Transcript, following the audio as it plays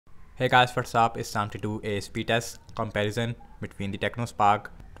Hey guys, what's up? It's time to do a speed test comparison between the Tecno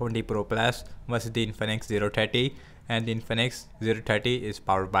Spark 20 Pro Plus versus the Infinix 030, and the Infinix 030 is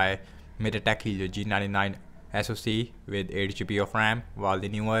powered by MediaTek Helio G99 SoC with 8GB of RAM, while the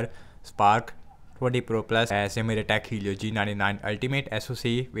newer Spark 20 Pro Plus has a MediaTek Helio G99 Ultimate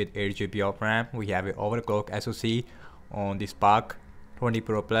SoC with 8GB of RAM. We have an overclock SoC on the Spark 20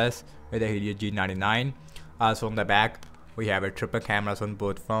 Pro Plus with a Helio G99. Also on the back, we have a triple cameras on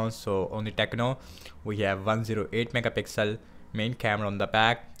both phones. So on the Tecno, we have 108 megapixel main camera on the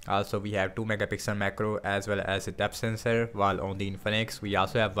back. Also we have 2 megapixel macro as well as a depth sensor, while on the Infinix we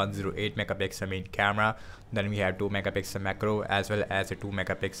also have 108 megapixel main camera, then we have 2 megapixel macro as well as a 2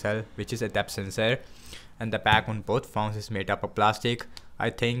 megapixel which is a depth sensor. And the back on both phones is made up of plastic,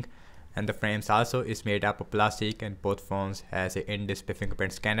 I think, and the frames also is made up of plastic, and both phones has a in-display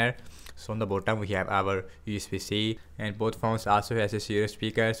fingerprint scanner. So on the bottom we have our USB-C, and both phones also has a stereo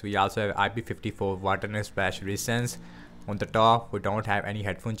speakers. We also have IP54 water splash resistance. On the top we don't have any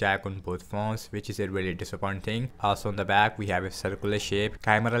headphone jack on both phones, which is a really disappointing. Also on the back we have a circular shape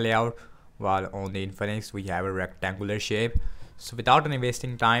camera layout, while on the Infinix we have a rectangular shape. So without any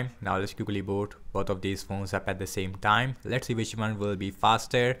wasting time, now let's quickly boot both of these phones up at the same time. Let's see which one will be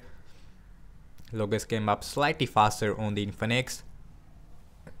faster. Logos came up slightly faster on the Infinix,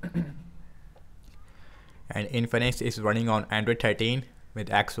 and Infinix is running on Android 13 with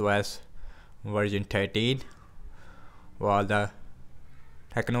XOS version 13, while the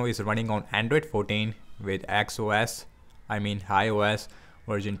Tecno is running on Android 14 with iOS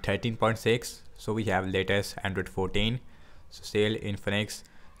version 13.6. so we have latest Android 14. So still Infinix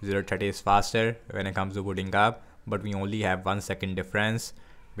 030 is faster when it comes to booting up, but we only have 1 second difference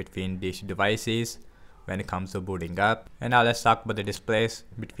between these devices when it comes to booting up. And now let's talk about the displays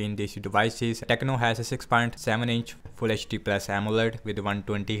between these two devices. Tecno has a 6.7-inch Full HD Plus AMOLED with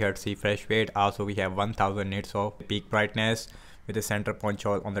 120Hz refresh rate. Also we have 1000 nits of peak brightness with a center punch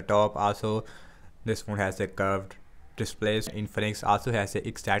hole on the top. Also this phone has a curved displays. Infinix also has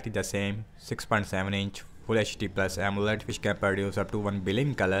exactly the same 6.7-inch Full HD Plus AMOLED which can produce up to 1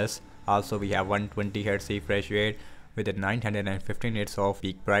 billion colors. Also we have 120Hz refresh rate with a 950 nits of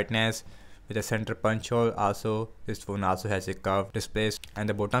peak brightness with a center punch hole. Also this phone also has a curved display, and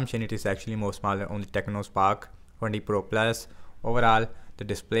the bottom unit is actually more smaller on the Tecno Spark 20 Pro Plus. Overall the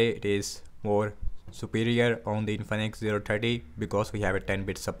display is more superior on the Infinix 030 because we have a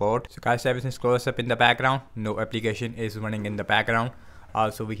 10-bit support. So guys, everything's close up in the background, no application is running in the background.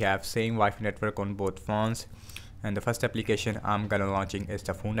 Also we have same Wi-Fi network on both phones, and the first application I'm gonna launching is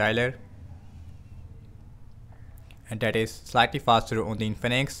the phone dialer, and that is slightly faster on the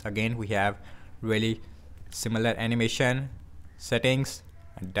Infinix. Again we have really similar animation settings,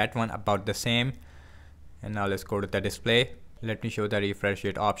 and that one about the same. And now let's go to the display. Let me show the refresh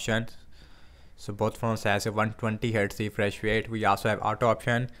rate option. So both phones has a 120Hz refresh rate. We also have auto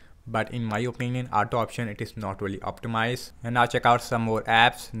option, but in my opinion auto option it is not really optimized. And now check out some more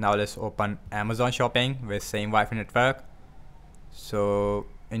apps. Now let's open Amazon shopping with same Wi-Fi network. So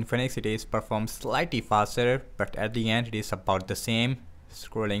Infinix it is performs slightly faster, but at the end it is about the same.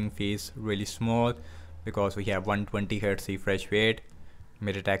 Scrolling feels really smooth because we have 120Hz refresh rate.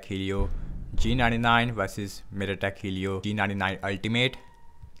 MediaTek Helio G99 versus MediaTek Helio G99 Ultimate.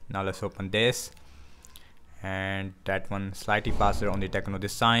 Now let's open this, and that one slightly faster on the Tecno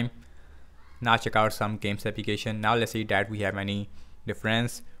this time. Now check out some games application. Now let's see that we have any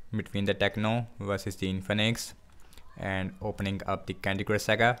difference between the Tecno versus the Infinix. And opening up the Candy Crush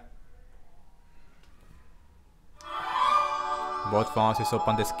Saga. Both phones is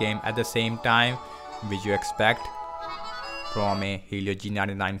open this game at the same time, which you expect from a Helio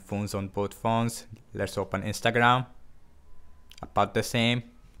G99 phones on both phones. Let's open Instagram, about the same.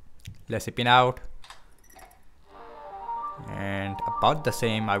 Let's spin out, and about the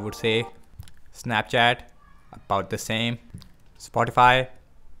same I would say. Snapchat, about the same. Spotify,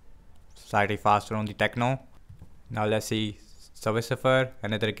 slightly faster on the Tecno. Now let's see Subway Surfer,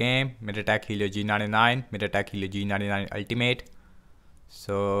 another game, MediaTek Helio G99, MediaTek Helio G99 Ultimate.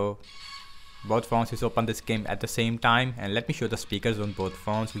 So both phones is open this game at the same time, and let me show the speakers on both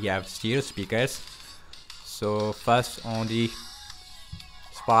phones. We have stereo speakers. So first on the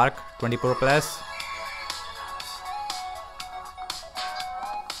Spark 20 Pro Plus,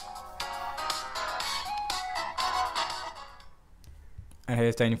 and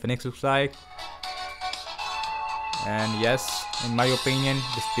here's the Infinix looks like. And yes, in my opinion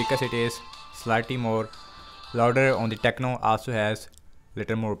the speakers it is slightly more louder on the Tecno. Also has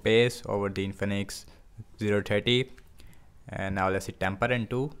little more bass over the Infinix 030. And now let's see temper and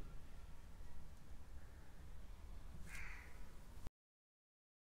 2.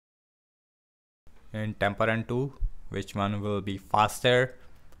 in temper two, which one will be faster.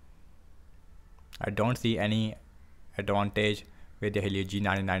 I don't see any advantage with the Helio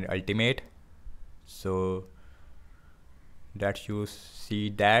G99 Ultimate, so that you see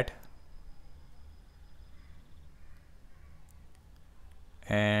that.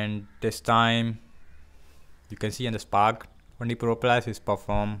 And this time you can see on the Spark 20 Pro Plus is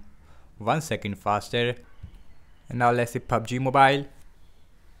perform 1 second faster. And now let's see PUBG Mobile.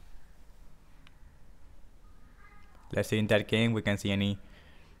 Let's see in that game we can see any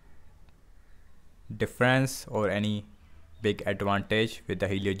difference or any big advantage with the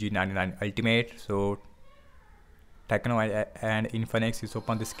Helio G99 Ultimate. So Tecno and Infinix is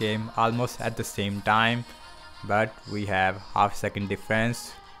open this game almost at the same time, but we have half second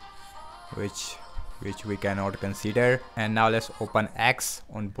difference which we cannot consider. And now let's open X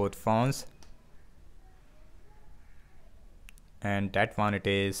on both phones, and that one it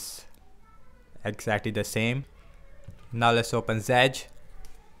is exactly the same. Now let's open Zedge.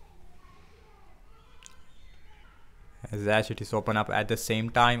 Zedge, it is open up at the same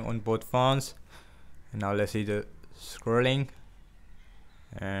time on both phones. And now let's see the scrolling,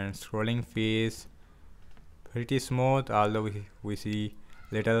 and scrolling feels pretty smooth, although we see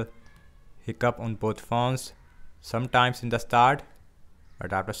little hiccup on both phones sometimes in the start,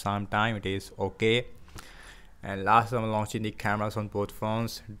 but after some time it is okay. And last I'm launching the cameras on both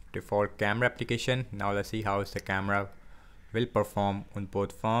phones, default camera application. Now let's see how is the camera will perform on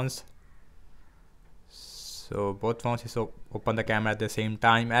both phones. So both phones is open the camera at the same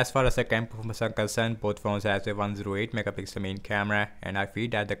time. As far as the camera performance are concerned, both phones has a 108 megapixel main camera, and I feel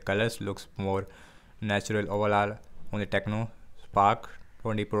that the colors looks more natural overall on the Tecno Spark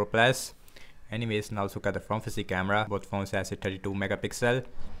 20 Pro Plus. Anyways, now let's look at the front facing camera. Both phones has a 32 megapixel.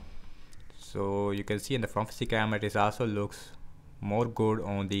 So you can see in the front facing camera it is also looks more good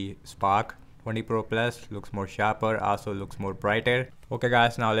on the Spark 20 Pro Plus, looks more sharper, also looks more brighter. Okay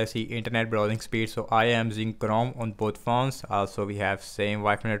guys, now let's see internet browsing speed. So I am using Chrome on both phones. Also we have same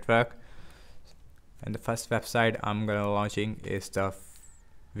Wi-Fi network. And the first website I'm gonna launching is the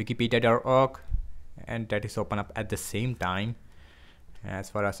wikipedia.org, and that is open up at the same time.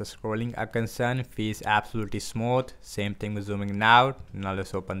 As far as the scrolling are concerned, feels absolutely smooth. Same thing with zooming now. Now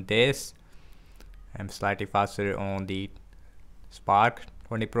let's open this. I'm slightly faster on the Spark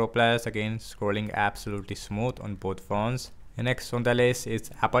 20 Pro Plus. Again, scrolling absolutely smooth on both phones. And next on the list is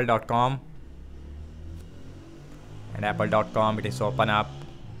apple.com. And apple.com, it is open up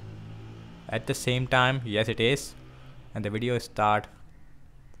at the same time. Yes, it is. And the video start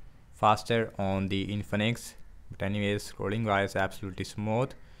faster on the Infinix. But anyways, scrolling wise absolutely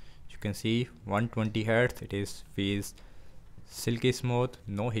smooth. You can see 120 Hz. It is feels silky smooth,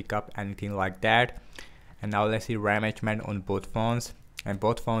 no hiccup, anything like that. And now let's see RAM management on both phones. And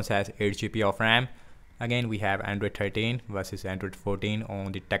both phones has 8 GB of RAM. Again, we have Android 13 versus Android 14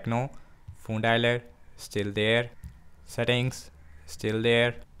 on the Tecno. Phone dialer still there. Settings still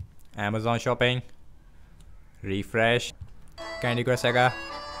there. Amazon shopping. Refresh. Candy Crush Saga.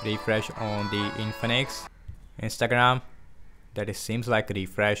 Refresh on the Infinix. Instagram, that it seems like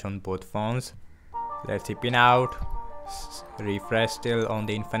refresh on both phones. Let's see pin out. Refresh still on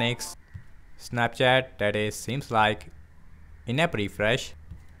the Infinix. Snapchat, that is seems like in-app refresh.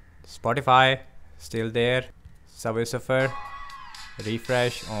 Spotify still there. Subway Surfer,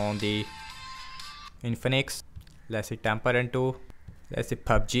 refresh on the Infinix. Let's see temper 2. Let's see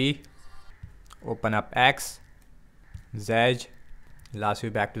PUBG. Open up X. Zedge. Last we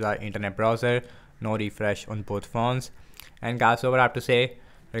back to the internet browser. No refresh on both phones. And guys, over I have to say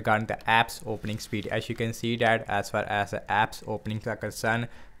regarding the apps opening speed, as you can see that as far as the apps openings are concerned,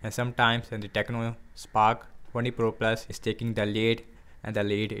 and sometimes in the Tecno Spark 20 Pro Plus is taking the lead, and the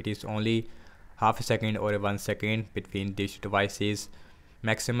lead it is only half a second or 1 second between these devices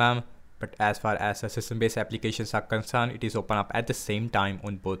maximum. But as far as the system based applications are concerned, it is open up at the same time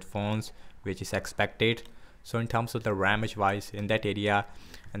on both phones, which is expected. So in terms of the RAM wise in that area,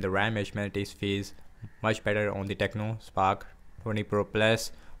 and the RAM management is feels much better on the Tecno Spark 20 Pro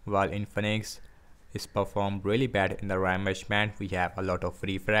Plus, while Infinix is performed really bad in the RAM management. We have a lot of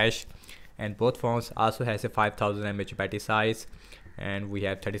refresh, and both phones also has a 5000 mAh battery size, and we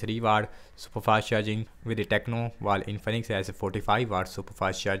have 33 watt super fast charging with the Tecno, while Infinix has a 45 watt super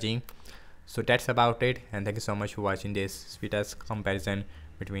fast charging. So that's about it, and thank you so much for watching this speed test comparison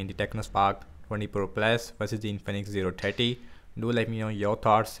between the Tecno Spark 20 Pro Plus versus the Infinix 030. Do let me know your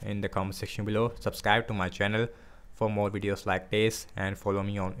thoughts in the comment section below. Subscribe to my channel for more videos like this, and follow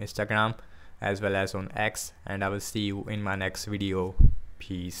me on Instagram as well as on X, and I will see you in my next video.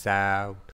 Peace out.